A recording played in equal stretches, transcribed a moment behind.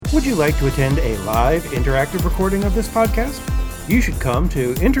Would you like to attend a live, interactive recording of this podcast? You should come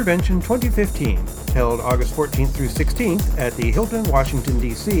to Intervention 2015, held August 14th through 16th at the Hilton, Washington,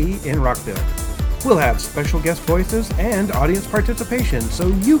 D.C. in Rockville. We'll have special guest voices and audience participation so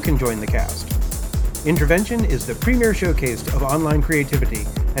you can join the cast. Intervention is the premier showcase of online creativity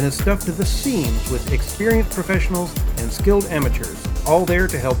and is stuffed to the seams with experienced professionals and skilled amateurs, all there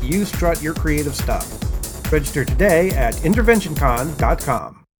to help you strut your creative stuff. Register today at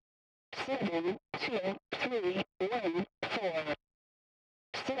interventioncon.com. 7, 2, 3, 1, 4.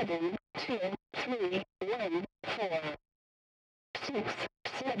 7, 2, 3, 1, 4. 6,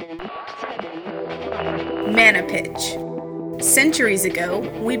 7, 7, 5. Mana Pitch. Centuries ago,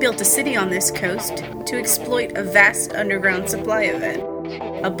 we built a city on this coast to exploit a vast underground supply event.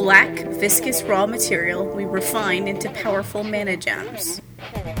 A black, viscous raw material we refined into powerful mana gems.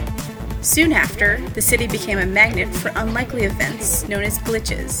 Soon after, the city became a magnet for unlikely events known as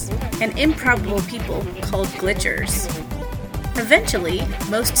glitches, and improbable people called glitchers. Eventually,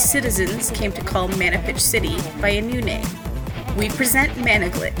 most citizens came to call Mana Pitch City by a new name. We present Mana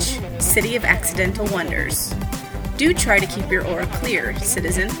Glitch, City of Accidental Wonders. Do try to keep your aura clear,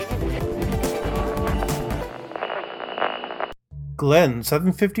 citizen. Glenn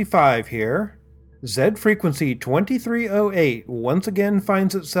 755 here. Z frequency 2308 once again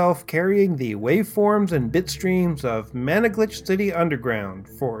finds itself carrying the waveforms and bit streams of Mana Glitch City Underground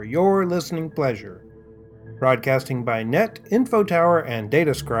for your listening pleasure. Broadcasting by Net, Info Tower, and Data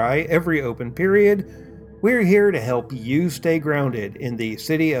Scry every open period, we're here to help you stay grounded in the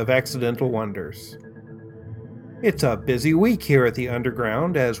City of Accidental Wonders. It's a busy week here at the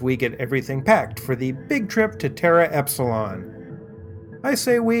Underground as we get everything packed for the big trip to Terra Epsilon. I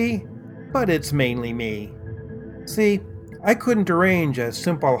say we, but it's mainly me. See, I couldn't arrange a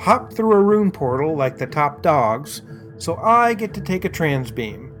simple hop through a rune portal like the top dogs, so I get to take a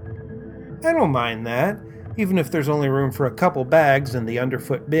transbeam. I don't mind that, even if there's only room for a couple bags in the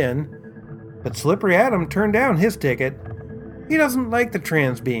underfoot bin. But Slippery Adam turned down his ticket. He doesn't like the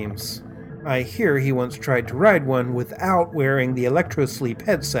transbeams. I hear he once tried to ride one without wearing the electrosleep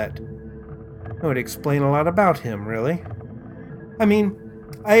headset. That would explain a lot about him, really. I mean,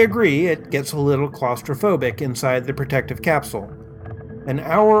 I agree it gets a little claustrophobic inside the protective capsule. An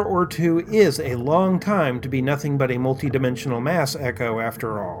hour or two is a long time to be nothing but a multidimensional mass echo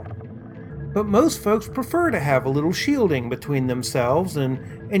after all. But most folks prefer to have a little shielding between themselves and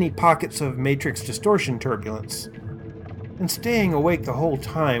any pockets of matrix distortion turbulence. And staying awake the whole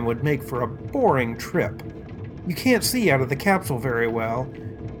time would make for a boring trip. You can't see out of the capsule very well,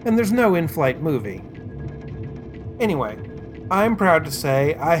 and there's no in-flight movie. Anyway, I'm proud to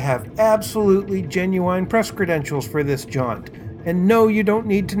say I have absolutely genuine press credentials for this jaunt, and no, you don't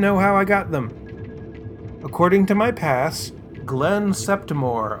need to know how I got them. According to my pass, Glenn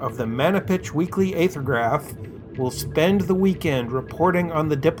Septimore of the Mana Pitch Weekly Aethergraph will spend the weekend reporting on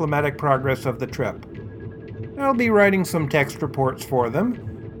the diplomatic progress of the trip. I'll be writing some text reports for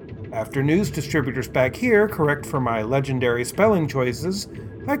them. After news distributors back here correct for my legendary spelling choices,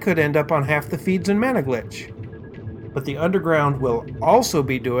 I could end up on half the feeds in Mana Glitch. But the Underground will also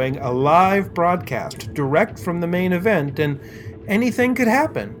be doing a live broadcast direct from the main event, and anything could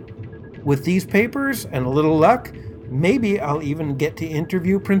happen. With these papers and a little luck, maybe I'll even get to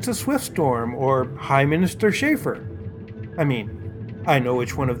interview Princess Swiftstorm or High Minister Schaefer. I mean, I know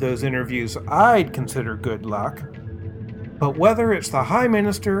which one of those interviews I'd consider good luck. But whether it's the High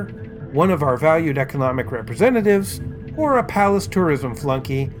Minister, one of our valued economic representatives, or a palace tourism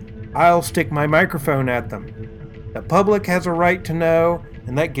flunky, I'll stick my microphone at them. The public has a right to know,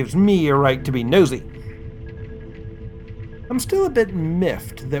 and that gives me a right to be nosy. I'm still a bit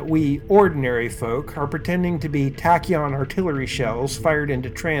miffed that we ordinary folk are pretending to be tachyon artillery shells fired into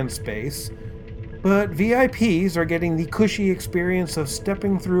trans space, but VIPs are getting the cushy experience of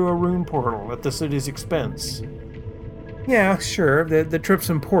stepping through a rune portal at the city's expense. Yeah, sure, the trip's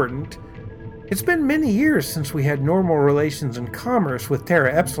important. It's been many years since we had normal relations and commerce with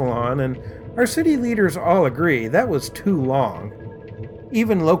Terra Epsilon, and our city leaders all agree that was too long.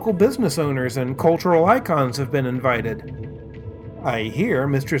 Even local business owners and cultural icons have been invited. I hear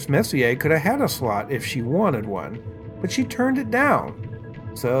Mistress Messier could have had a slot if she wanted one, but she turned it down.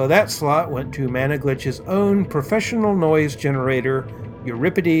 So that slot went to Mana Glitch's own professional noise generator,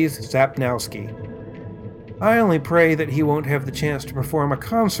 Euripides Zapnowski. I only pray that he won't have the chance to perform a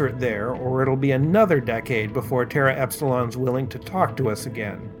concert there, or it'll be another decade before Terra Epsilon's willing to talk to us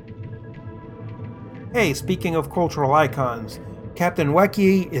again. Hey, speaking of cultural icons, Captain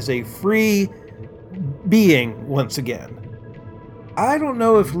Wacky is a free being once again. I don't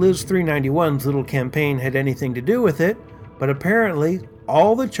know if Liz 391's little campaign had anything to do with it, but apparently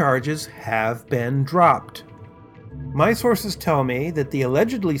all the charges have been dropped. My sources tell me that the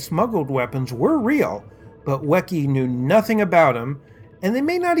allegedly smuggled weapons were real, but Weki knew nothing about them, and they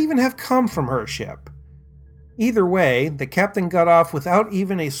may not even have come from her ship. Either way, the captain got off without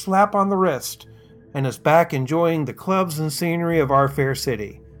even a slap on the wrist, and is back enjoying the clubs and scenery of our fair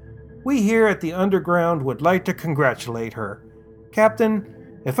city. We here at the Underground would like to congratulate her.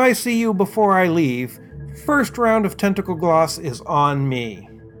 Captain, if I see you before I leave, first round of tentacle gloss is on me.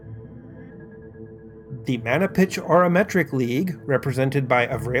 The Manapitch Aurametric League, represented by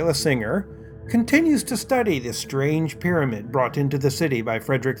Avrela Singer, continues to study this strange pyramid brought into the city by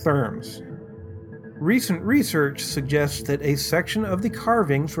Frederick Therms. Recent research suggests that a section of the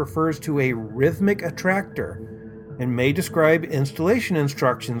carvings refers to a rhythmic attractor and may describe installation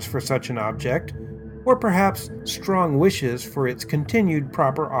instructions for such an object, or perhaps strong wishes for its continued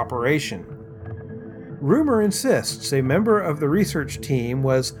proper operation. Rumor insists a member of the research team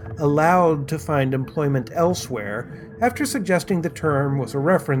was allowed to find employment elsewhere after suggesting the term was a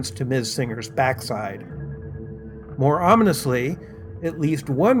reference to Ms. Singer's backside. More ominously, at least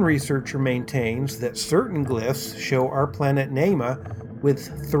one researcher maintains that certain glyphs show our planet Nema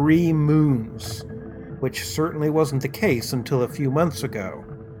with 3 moons, which certainly wasn't the case until a few months ago.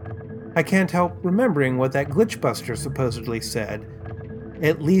 I can't help remembering what that Glitchbuster supposedly said.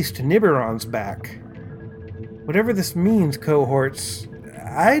 At least Nibiron's back. Whatever this means, cohorts,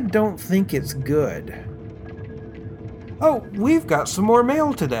 I don't think it's good. Oh, we've got some more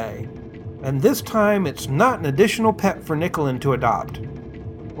mail today. And this time it's not an additional pet for Nicholin to adopt.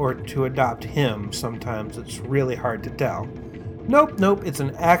 Or to adopt him, sometimes it's really hard to tell. Nope, it's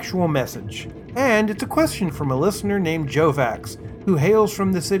an actual message. And it's a question from a listener named Jovax, who hails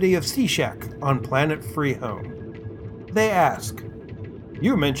from the city of Seshek on planet Freehome. They ask,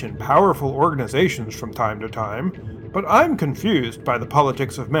 "You mention powerful organizations from time to time, but I'm confused by the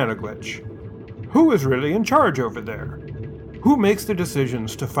politics of Managlitch. Who is really in charge over there? Who makes the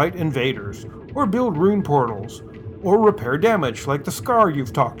decisions to fight invaders, or build rune portals, or repair damage like the scar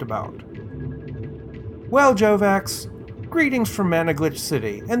you've talked about?" Well, Jovax, greetings from Managlitch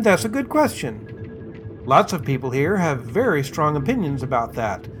City, and that's a good question. Lots of people here have very strong opinions about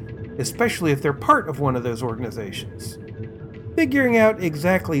that, especially if they're part of one of those organizations. Figuring out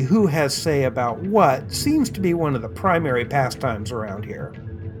exactly who has say about what seems to be one of the primary pastimes around here.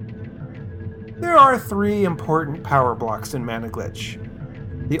 There are 3 important power blocks in Managlitch.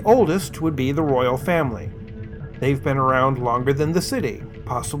 The oldest would be the royal family. They've been around longer than the city,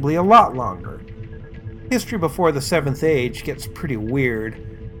 possibly a lot longer. History before the 7th Age gets pretty weird.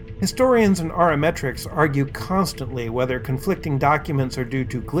 Historians and aurametrics argue constantly whether conflicting documents are due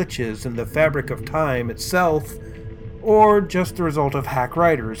to glitches in the fabric of time itself, or just the result of hack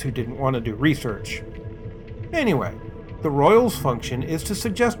writers who didn't want to do research. Anyway, the Royals' function is to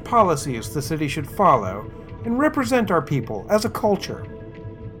suggest policies the city should follow and represent our people as a culture.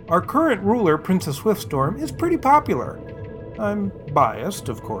 Our current ruler, Princess Swiftstorm, is pretty popular. I'm biased,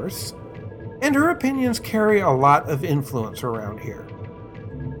 of course, and her opinions carry a lot of influence around here.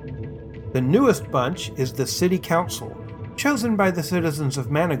 The newest bunch is the City Council, chosen by the citizens of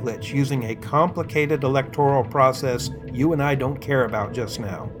Managlitch using a complicated electoral process you and I don't care about just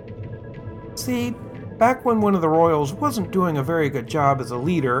now. See, back when one of the royals wasn't doing a very good job as a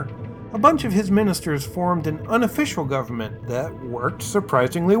leader, a bunch of his ministers formed an unofficial government that worked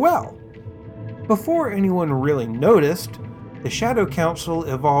surprisingly well. Before anyone really noticed, the Shadow Council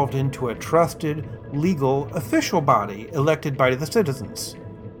evolved into a trusted, legal, official body elected by the citizens.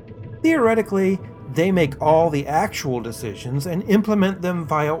 Theoretically, they make all the actual decisions and implement them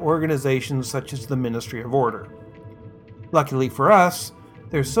via organizations such as the Ministry of Order. Luckily for us,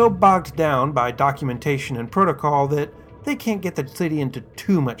 they're so bogged down by documentation and protocol that they can't get the city into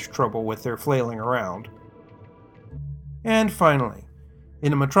too much trouble with their flailing around. And finally,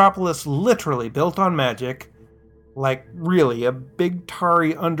 in a metropolis literally built on magic, like really a big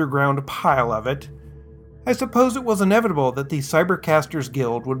tarry underground pile of it, I suppose it was inevitable that the Cybercasters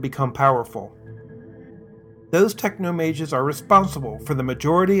Guild would become powerful. Those technomages are responsible for the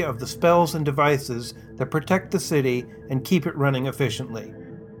majority of the spells and devices that protect the city and keep it running efficiently.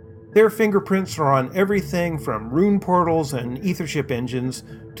 Their fingerprints are on everything from rune portals and ethership engines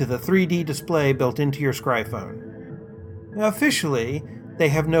to the 3D display built into your Scryphone. Now, officially, they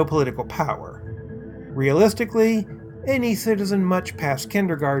have no political power. Realistically, any citizen much past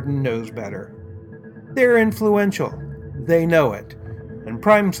kindergarten knows better. They're influential, they know it, and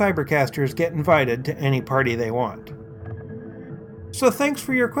Prime Cybercasters get invited to any party they want. So thanks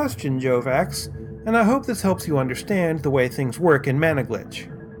for your question, Jovax, and I hope this helps you understand the way things work in Managlitch.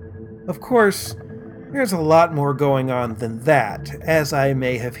 Of course, There's a lot more going on than that, as I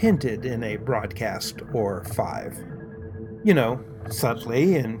may have hinted in a broadcast or 5. You know,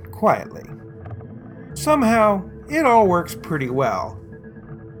 subtly and quietly. Somehow, it all works pretty well.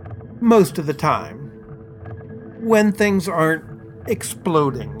 Most of the time. When things aren't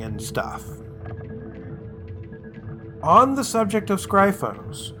exploding and stuff. On the subject of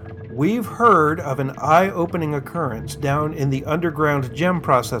scryphones, we've heard of an eye-opening occurrence down in the underground gem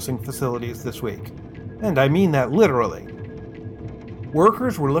processing facilities this week. And I mean that literally.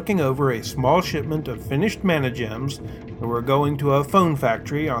 Workers were looking over a small shipment of finished mana gems that were going to a phone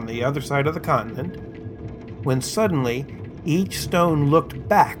factory on the other side of the continent, when suddenly each stone looked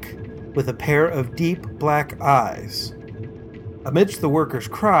back with a pair of deep black eyes. Amidst the workers'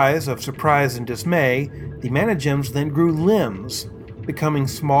 cries of surprise and dismay, the mana gems then grew limbs, becoming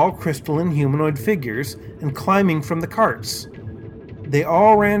small crystalline humanoid figures and climbing from the carts. They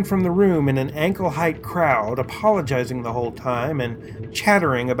all ran from the room in an ankle-height crowd, apologizing the whole time and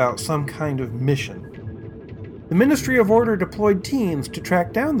chattering about some kind of mission. The Ministry of Order deployed teams to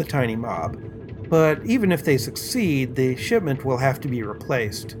track down the tiny mob, but even if they succeed, the shipment will have to be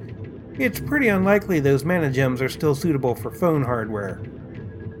replaced. It's pretty unlikely those mana gems are still suitable for phone hardware.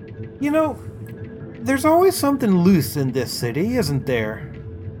 You know, there's always something loose in this city, isn't there?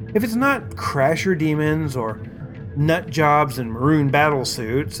 If it's not crasher demons or nut jobs in maroon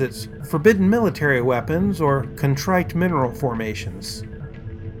battlesuits, it's forbidden military weapons or contrite mineral formations.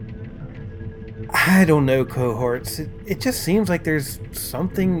 I don't know, cohorts. It just seems like there's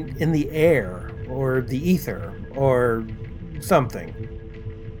something in the air, or the ether, or something.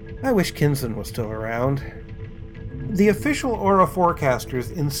 I wish Kinson was still around. The official Aura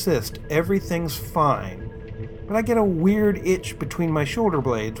forecasters insist everything's fine, but I get a weird itch between my shoulder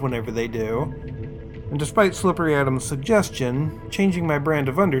blades whenever they do. And despite Slippery Adam's suggestion, changing my brand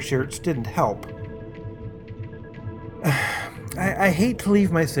of undershirts didn't help. I hate to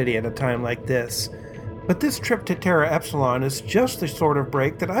leave my city at a time like this, but this trip to Terra Epsilon is just the sort of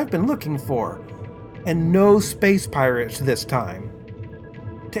break that I've been looking for. And no space pirates this time.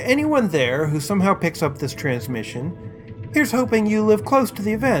 To anyone there who somehow picks up this transmission, here's hoping you live close to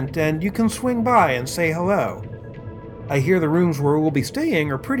the event and you can swing by and say hello. I hear the rooms where we'll be staying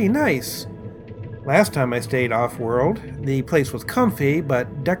are pretty nice. Last time I stayed off-world, the place was comfy,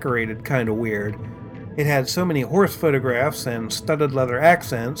 but decorated kinda weird. It had so many horse photographs and studded leather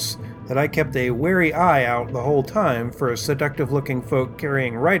accents that I kept a wary eye out the whole time for seductive-looking folk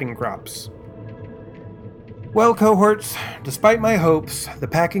carrying riding crops. Well, cohorts, despite my hopes, the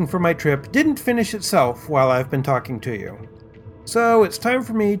packing for my trip didn't finish itself while I've been talking to you. So it's time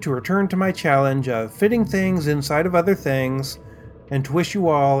for me to return to my challenge of fitting things inside of other things, and to wish you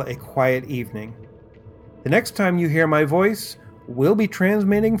all a quiet evening. The next time you hear my voice, we'll be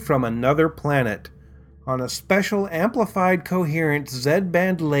transmitting from another planet, on a special amplified coherent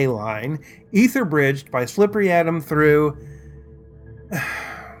Z-band ley line, ether bridged by Slippery Adam through...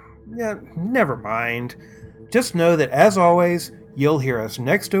 yeah, never mind. Just know that, as always, you'll hear us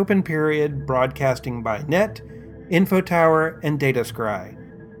next open period broadcasting by net, Info Tower, and Data Scry.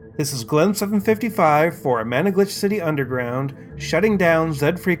 This is Glenn 755 for Mana-Glitch City Underground, shutting down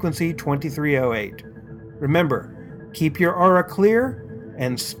Z frequency 2308. Remember, keep your aura clear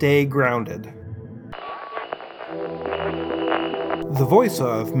and stay grounded. The voice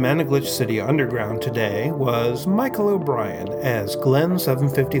of Mana-Glitch City Underground today was Michael O'Brien as Glenn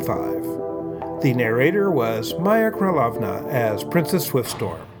 755. The narrator was Maya Kralovna as Princess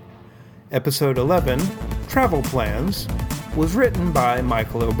Swiftstorm. Episode 11, Travel Plans, was written by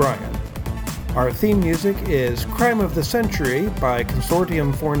Michael O'Brien. Our theme music is Crime of the Century by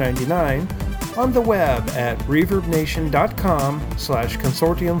Consortium 499 on the web at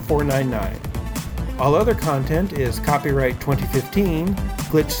reverbnation.com/Consortium 499. All other content is copyright 2015,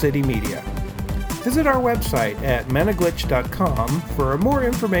 Glitch City Media. Visit our website at managlitch.com for more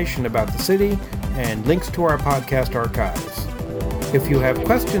information about the city and links to our podcast archives. If you have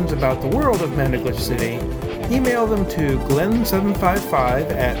questions about the world of Mana-Glitch City, email them to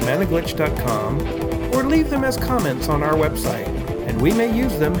glenn755@managlitch.com or leave them as comments on our website, and we may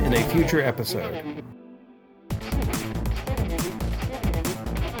use them in a future episode.